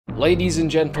Ladies and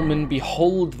gentlemen,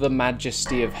 behold the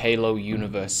majesty of Halo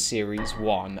Universe Series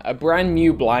 1, a brand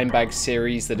new blind bag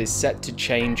series that is set to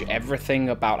change everything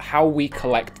about how we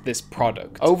collect this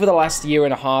product. Over the last year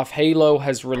and a half, Halo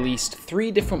has released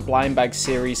 3 different blind bag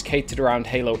series catered around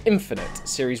Halo Infinite,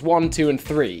 Series 1, 2, and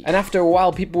 3. And after a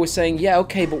while, people were saying, yeah,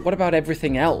 okay, but what about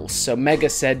everything else? So Mega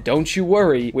said, don't you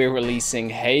worry, we're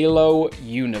releasing Halo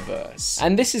Universe.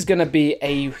 And this is going to be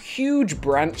a huge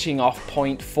branching off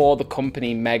point for the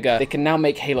company Mega. They can now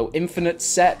make Halo Infinite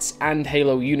sets and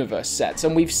Halo Universe sets,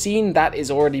 and we've seen that is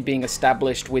already being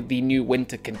established with the new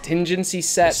Winter Contingency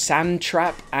set, Sand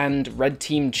Trap, and Red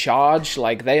Team Charge.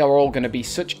 Like, they are all going to be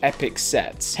such epic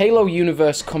sets. Halo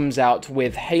Universe comes out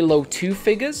with Halo 2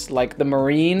 figures, like the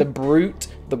Marine, the Brute,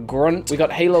 the Grunt. We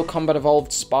got Halo Combat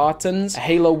Evolved Spartans, a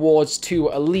Halo Wars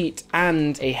 2 Elite,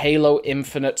 and a Halo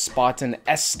Infinite Spartan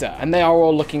Aster. And they are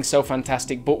all looking so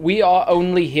fantastic, but we are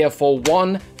only here for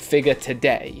one figure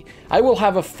today. I will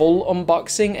have a full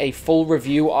unboxing, a full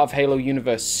review of Halo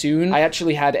Universe soon. I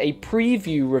actually had a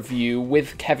preview review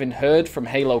with Kevin Hurd from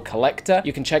Halo Collector.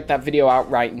 You can check that video out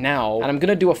right now. And I'm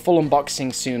gonna do a full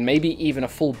unboxing soon, maybe even a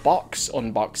full box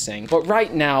unboxing. But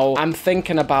right now, I'm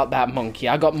thinking about that monkey.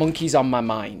 I got monkeys on my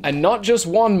mind. And not just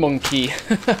one monkey,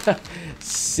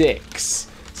 6.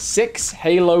 6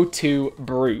 Halo 2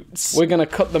 Brutes. We're gonna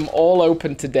cut them all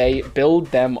open today, build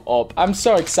them up. I'm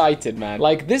so excited, man.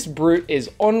 Like, this Brute is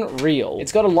unreal.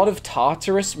 It's got a lot of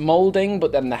Tartarus molding,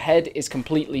 but then the head is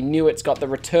completely new. It's got the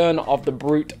return of the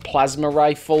Brute plasma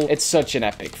rifle. It's such an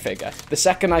epic figure. The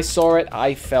second I saw it,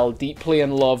 I fell deeply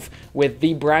in love with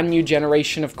the brand new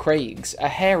generation of Craigs. A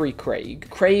hairy Craig.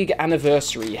 Craig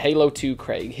Anniversary, Halo 2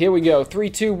 Craig. Here we go, 3,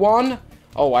 2, 1.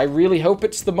 Oh, I really hope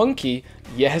it's the monkey.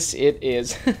 Yes, it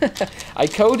is. I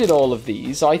coded all of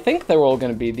these, so I think they're all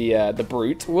going to be the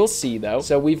Brute. We'll see, though.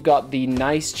 So we've got the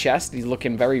nice chest. He's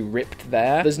looking very ripped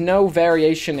there. There's no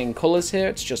variation in colors here.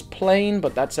 It's just plain,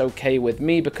 but that's okay with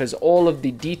me because all of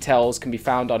the details can be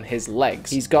found on his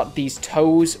legs. He's got these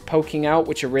toes poking out,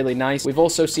 which are really nice. We've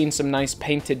also seen some nice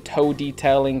painted toe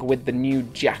detailing with the new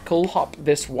jackal. Pop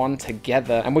this one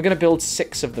together, and we're going to build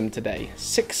 6 of them today.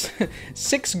 6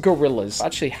 gorillas.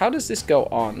 Actually, how does this go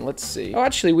on? Let's see. Oh,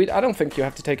 actually, I don't think you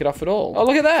have to take it off at all. Oh,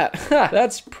 look at that.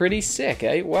 That's pretty sick,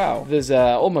 eh? Wow. There's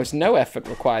almost no effort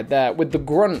required there. With the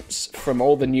grunts from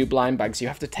all the new blind bags, you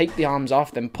have to take the arms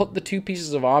off, then put the 2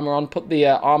 pieces of armor on, put the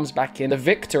arms back in. The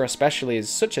Victor especially is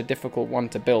such a difficult one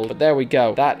to build, but there we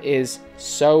go. That is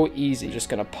so easy. Just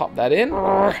gonna pop that in.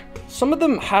 Some of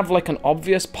them have like an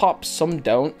obvious pop, some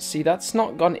don't. See, that's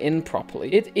not gone in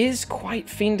properly. It is quite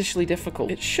fiendishly difficult.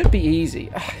 It should be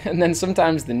easy. And then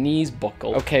sometimes the knees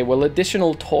buckle. Okay, well,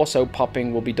 additional torso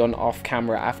popping will be done off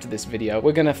camera after this video.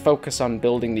 We're gonna focus on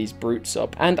building these Brutes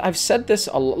up. And I've said this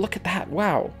a lot. Look at that.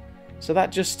 Wow. So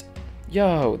that just...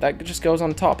 Yo, that just goes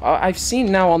on top. I've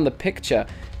seen now on the picture.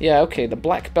 Yeah, okay, the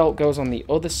black belt goes on the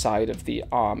other side of the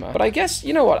armor. But I guess,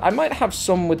 you know what? I might have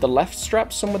some with the left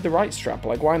strap, some with the right strap.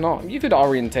 Like, why not? You could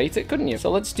orientate it, couldn't you? So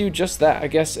let's do just that. I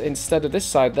guess instead of this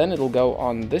side, then it'll go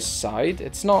on this side.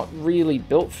 It's not really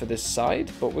built for this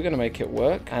side, but we're gonna make it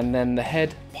work. And then the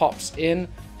head pops in.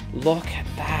 Look at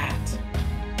that.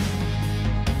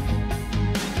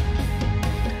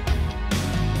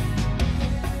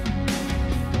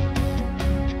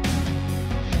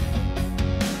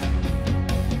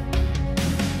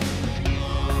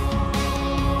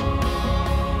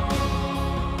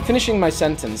 Finishing my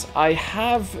sentence, I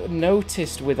have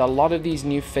noticed with a lot of these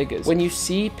new figures, when you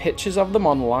see pictures of them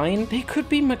online, they could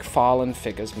be McFarlane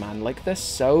figures, man. Like, they're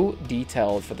so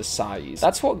detailed for the size.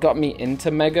 That's what got me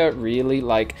into Mega, really.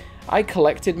 Like, I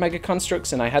collected Mega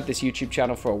Construx and I had this YouTube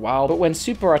channel for a while, but when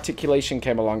Super Articulation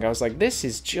came along, I was like, this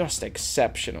is just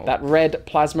exceptional. That red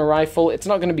plasma rifle, it's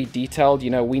not going to be detailed.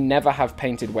 You know, we never have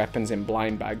painted weapons in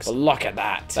blind bags. But look at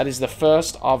that. That is the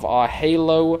first of our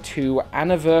Halo 2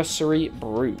 Anniversary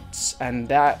Brutes, and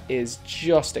that is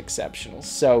just exceptional.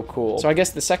 So cool. So I guess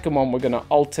the second one, we're going to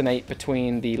alternate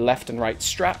between the left and right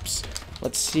straps.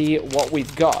 Let's see what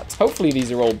we've got. Hopefully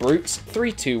these are all Brutes.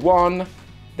 3, 2, 1.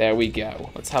 There we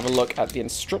go. Let's have a look at the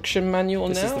instruction manual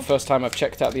now. This is the first time I've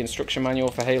checked out the instruction manual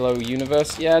for Halo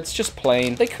Universe. Yeah, it's just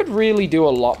plain. They could really do a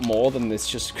lot more than this,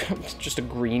 just a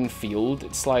green field.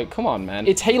 It's like, come on, man.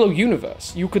 It's Halo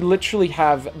Universe. You could literally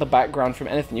have the background from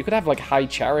anything. You could have like High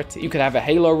Charity. You could have a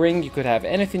Halo ring. You could have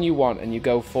anything you want, and you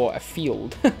go for a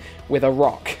field with a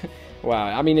rock. Wow,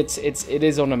 I mean, it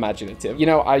is unimaginative. You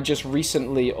know, I just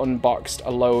recently unboxed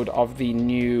a load of the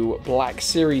new Black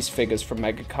Series figures from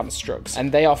Mega Construx,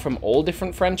 and they are from all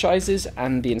different franchises,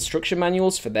 and the instruction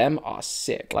manuals for them are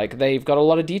sick. Like, they've got a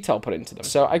lot of detail put into them.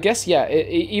 So I guess, yeah,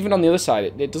 even on the other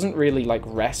side, it doesn't really, like,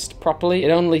 rest properly.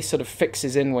 It only sort of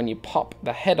fixes in when you pop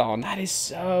the head on. That is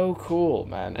so cool,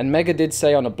 man. And Mega did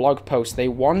say on a blog post they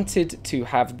wanted to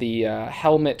have the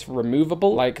helmet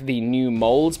removable, like the new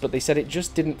molds, but they said it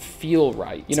just didn't feel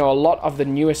right. You know, a lot of the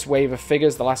newest wave of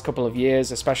figures the last couple of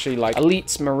years, especially like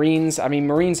Elites, Marines, I mean,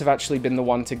 Marines have actually been the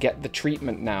one to get the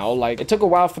treatment now. Like, it took a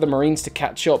while for the Marines to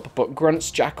catch up, but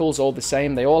Grunts, Jackals, all the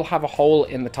same, they all have a hole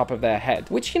in the top of their head,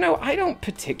 which, you know, I don't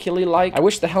particularly like. I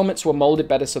wish the helmets were molded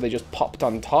better so they just popped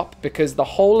on top, because the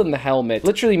hole in the helmet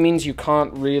literally means you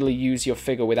can't really use your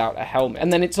figure without a helmet.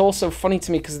 And then it's also funny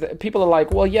to me because people are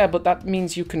like, well, yeah, but that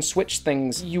means you can switch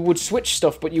things. You would switch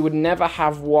stuff, but you would never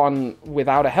have one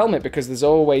without a helmet because there's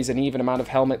always an even amount of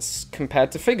helmets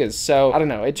compared to figures. So I don't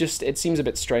know, it seems a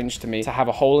bit strange to me to have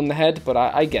a hole in the head, but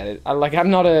I get it. I'm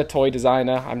not a toy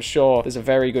designer. I'm sure there's a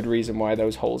very good reason why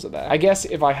those holes are there. I guess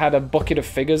if I had a bucket of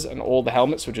figures and all the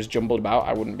helmets were just jumbled about,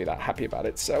 I wouldn't be that happy about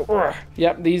it. So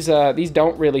yeah, these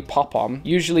don't really pop on.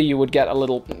 Usually you would get a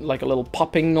little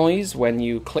popping noise when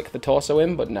you click the torso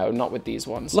in, but no, not with these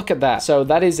ones. Look at that. So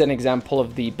that is an example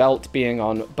of the belt being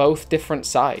on both different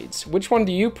sides. Which one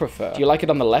do you prefer? Do you like it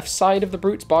on the left side of the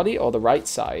brute's body or the right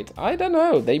side? I don't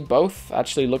know. They both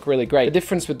actually look really great. The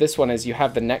difference with this one is you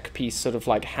have the neck piece sort of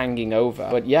like hanging over.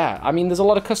 But yeah, I mean, there's a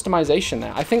lot of customization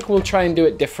there. I think we'll try and do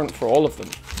it different for all of them.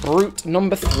 Brute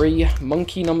number 3,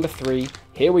 monkey number 3.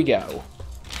 Here we go.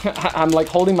 I'm like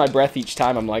holding my breath each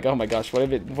time. I'm like, oh my gosh,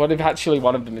 what if actually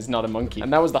one of them is not a monkey?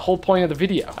 And that was the whole point of the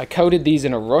video. I coded these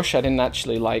in a rush. I didn't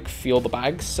actually like feel the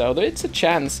bags, so it's a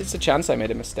chance I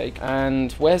made a mistake.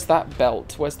 And where's that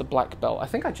belt? Where's the black belt? I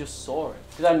think I just saw it.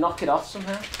 Did I knock it off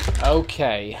somehow?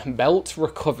 Okay, belt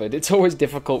recovered. It's always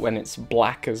difficult when it's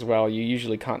black as well. You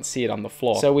usually can't see it on the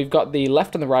floor. So we've got the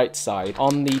left and the right side.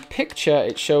 On the picture,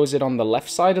 it shows it on the left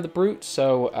side of the brute.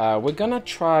 So we're gonna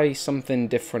try something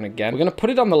different again. We're gonna put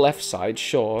it on the left side,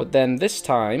 sure. But then this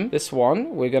time, this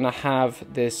one, we're gonna have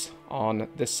this on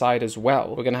this side as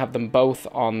well. We're gonna have them both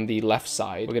on the left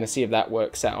side. We're gonna see if that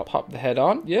works out. Pop the head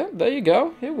on. Yeah, there you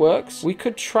go. It works. We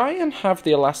could try and have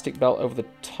the elastic belt over the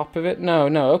top of it. No,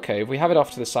 okay. If we have it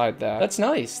off to the side there. That's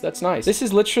nice. That's nice. This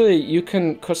is literally, you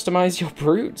can customize your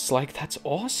brutes. Like, that's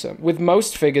awesome. With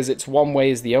most figures, it's one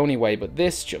way is the only way, but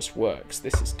this just works.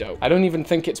 This is dope. I don't even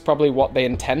think it's probably what they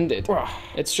intended.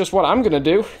 It's just what I'm gonna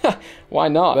do. Why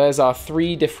not? There's our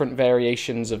 3 different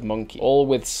variations of monkey, all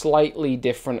with slightly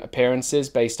different appearances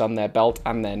based on their belt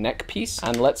and their neck piece.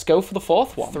 And let's go for the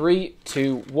 4th one. 3,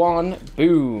 2, 1,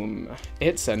 boom.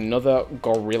 It's another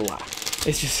gorilla.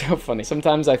 It's just so funny.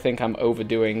 Sometimes I think I'm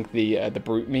overdoing the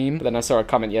brute meme, but then I saw a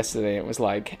comment yesterday and it was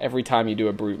like, every time you do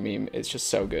a brute meme, it's just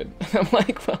so good. I'm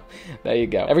like, well, there you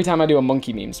go. Every time I do a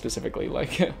monkey meme specifically,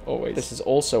 like always. This is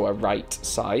also a right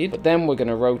side, but then we're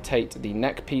gonna rotate the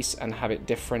neck piece and have it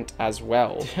different as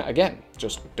well. Again,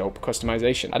 just dope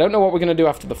customization. I don't know what we're gonna do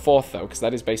after the 4th though, because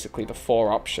that is basically the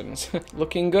 4 options.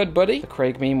 Looking good, buddy. The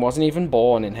Craig meme wasn't even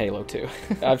born in Halo 2.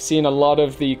 I've seen a lot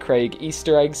of the Craig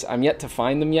Easter eggs. I'm yet to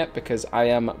find them yet because I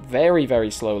am very,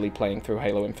 very slowly playing through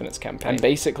Halo Infinite's campaign. I'm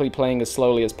basically playing as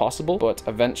slowly as possible, but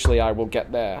eventually I will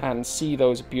get there and see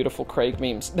those beautiful Craig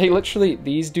memes. They literally,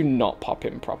 these do not pop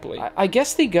in properly. I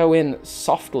guess they go in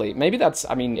softly. Maybe that's,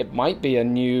 I mean, it might be a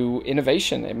new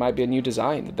innovation. It might be a new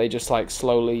design that they just like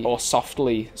slowly or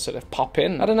softly sort of pop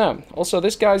in. I don't know. Also,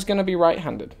 this guy's gonna be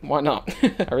right-handed. Why not?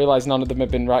 I realize none of them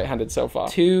have been right-handed so far.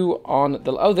 2 on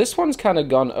the, oh, this one's kind of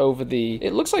gone over the,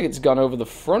 it looks like it's gone over the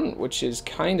front, which is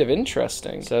kind of interesting.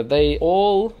 So they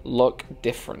all look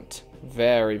different.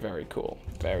 Very, very cool.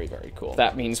 Very, very cool.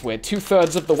 That means we're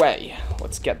 2/3 of the way.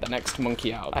 Let's get the next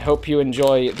monkey out. I hope you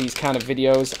enjoy these kind of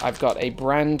videos. I've got a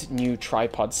brand new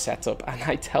tripod setup, and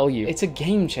I tell you, it's a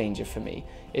game changer for me.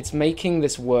 It's making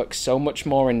this work so much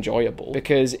more enjoyable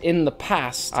because in the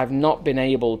past, I've not been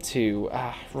able to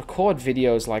record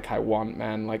videos like I want,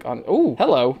 man. Like on, oh,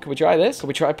 hello. Can we try this? Can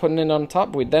we try putting it on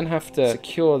top? We'd then have to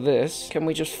secure this. Can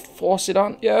we just force it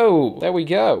on? Yo, there we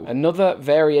go. Another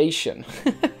variation.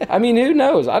 I mean, who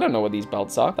knows? I don't know what these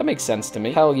belts are. That makes sense to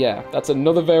me. Hell yeah, that's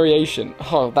another variation.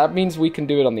 Oh, that means we can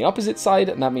do it on the opposite side,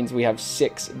 and that means we have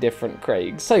 6 different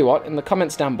Craigs. Tell you what, in the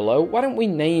comments down below, why don't we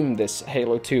name this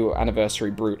Halo 2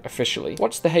 anniversary Brute officially.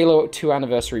 What's the Halo 2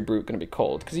 Anniversary Brute going to be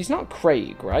called? Because he's not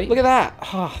Craig, right? Look at that.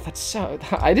 Oh, that's so...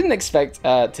 I didn't expect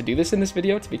to do this in this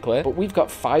video, to be clear, but we've got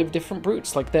 5 different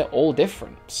Brutes. Like, they're all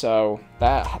different. So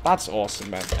that's awesome,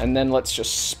 man. And then let's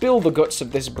just spill the guts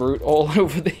of this Brute all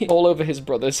over his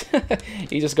brothers.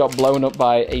 He just got blown up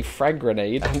by a frag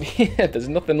grenade, and there's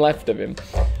nothing left of him.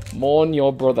 Mourn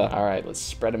your brother. All right, let's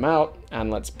spread him out, and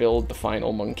let's build the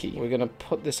final monkey. We're gonna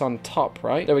put this on top,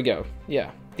 right? There we go. Yeah.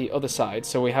 The other side,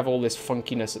 so we have all this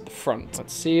funkiness at the front.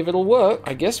 Let's see if it'll work.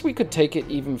 I guess we could take it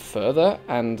even further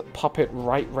and pop it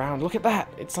right round. Look at that.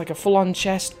 It's like a full-on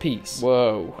chest piece.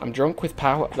 Whoa. I'm drunk with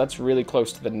power. That's really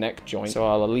close to the neck joint, so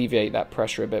I'll alleviate that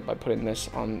pressure a bit by putting this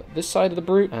on this side of the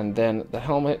Brute, and then the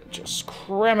helmet, just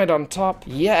cram it on top.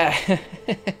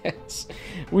 Yes.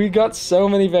 We got so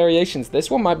many variations.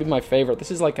 This one might be my favorite.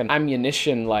 This is like an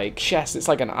ammunition like chest. It's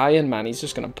like an Iron Man. He's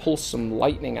just gonna pull some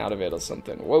lightning out of it or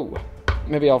something. Whoa.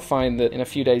 Maybe I'll find that in a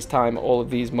few days' time, all of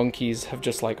these monkeys have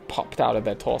just, like, popped out of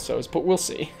their torsos, but we'll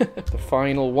see. The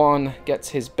final one gets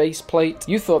his base plate.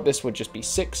 You thought this would just be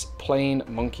 6 plain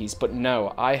monkeys, but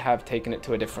no, I have taken it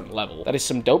to a different level. That is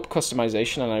some dope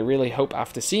customization, and I really hope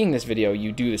after seeing this video,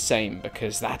 you do the same,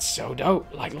 because that's so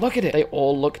dope. Like, look at it. They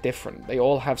all look different. They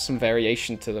all have some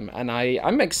variation to them, and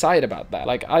I'm excited about that.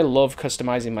 Like, I love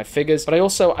customizing my figures, but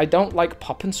I don't like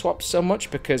pop and swap so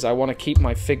much because I want to keep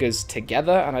my figures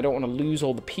together, and I don't want to lose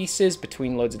all the pieces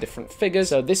between loads of different figures,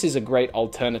 so this is a great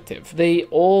alternative. They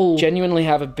all genuinely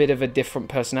have a bit of a different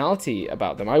personality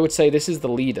about them. I would say this is the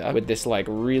leader with this like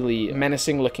really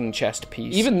menacing looking chest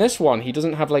piece. Even this one, he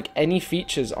doesn't have like any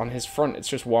features on his front, it's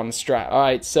just one strap.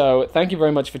 Alright, so thank you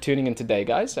very much for tuning in today,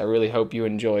 guys. I really hope you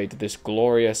enjoyed this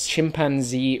glorious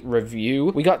chimpanzee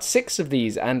review. We got 6 of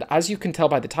these, and as you can tell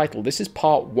by the title, this is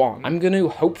part 1. I'm going to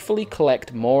hopefully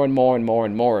collect more and more and more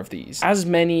and more of these. As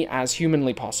many as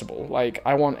humanly possible. Like,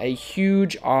 I want a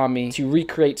huge army to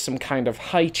recreate some kind of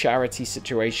high charity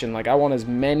situation. Like, I want as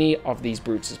many of these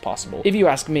Brutes as possible. If you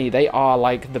ask me, they are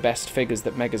like the best figures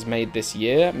that Mega's made this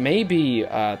year. Maybe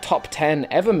top 10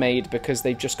 ever made, because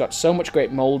they've just got so much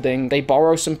great molding. They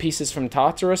borrow some pieces from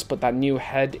Tartarus, but that new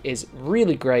head is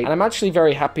really great. And I'm actually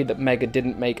very happy that Mega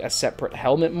didn't make a separate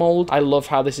helmet mold. I love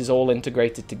how this is all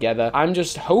integrated together. I'm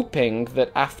just hoping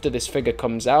that after this figure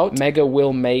comes out, Mega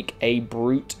will make a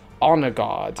Brute honor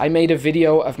guard. I made a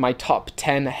video of my top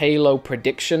 10 Halo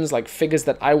predictions, like figures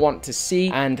that I want to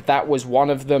see, and that was one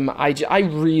of them. I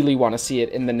really want to see it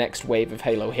in the next wave of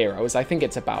Halo heroes. I think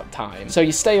it's about time. So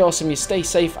you stay awesome, you stay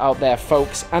safe out there,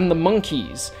 folks, and the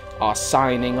monkeys are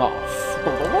signing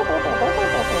off.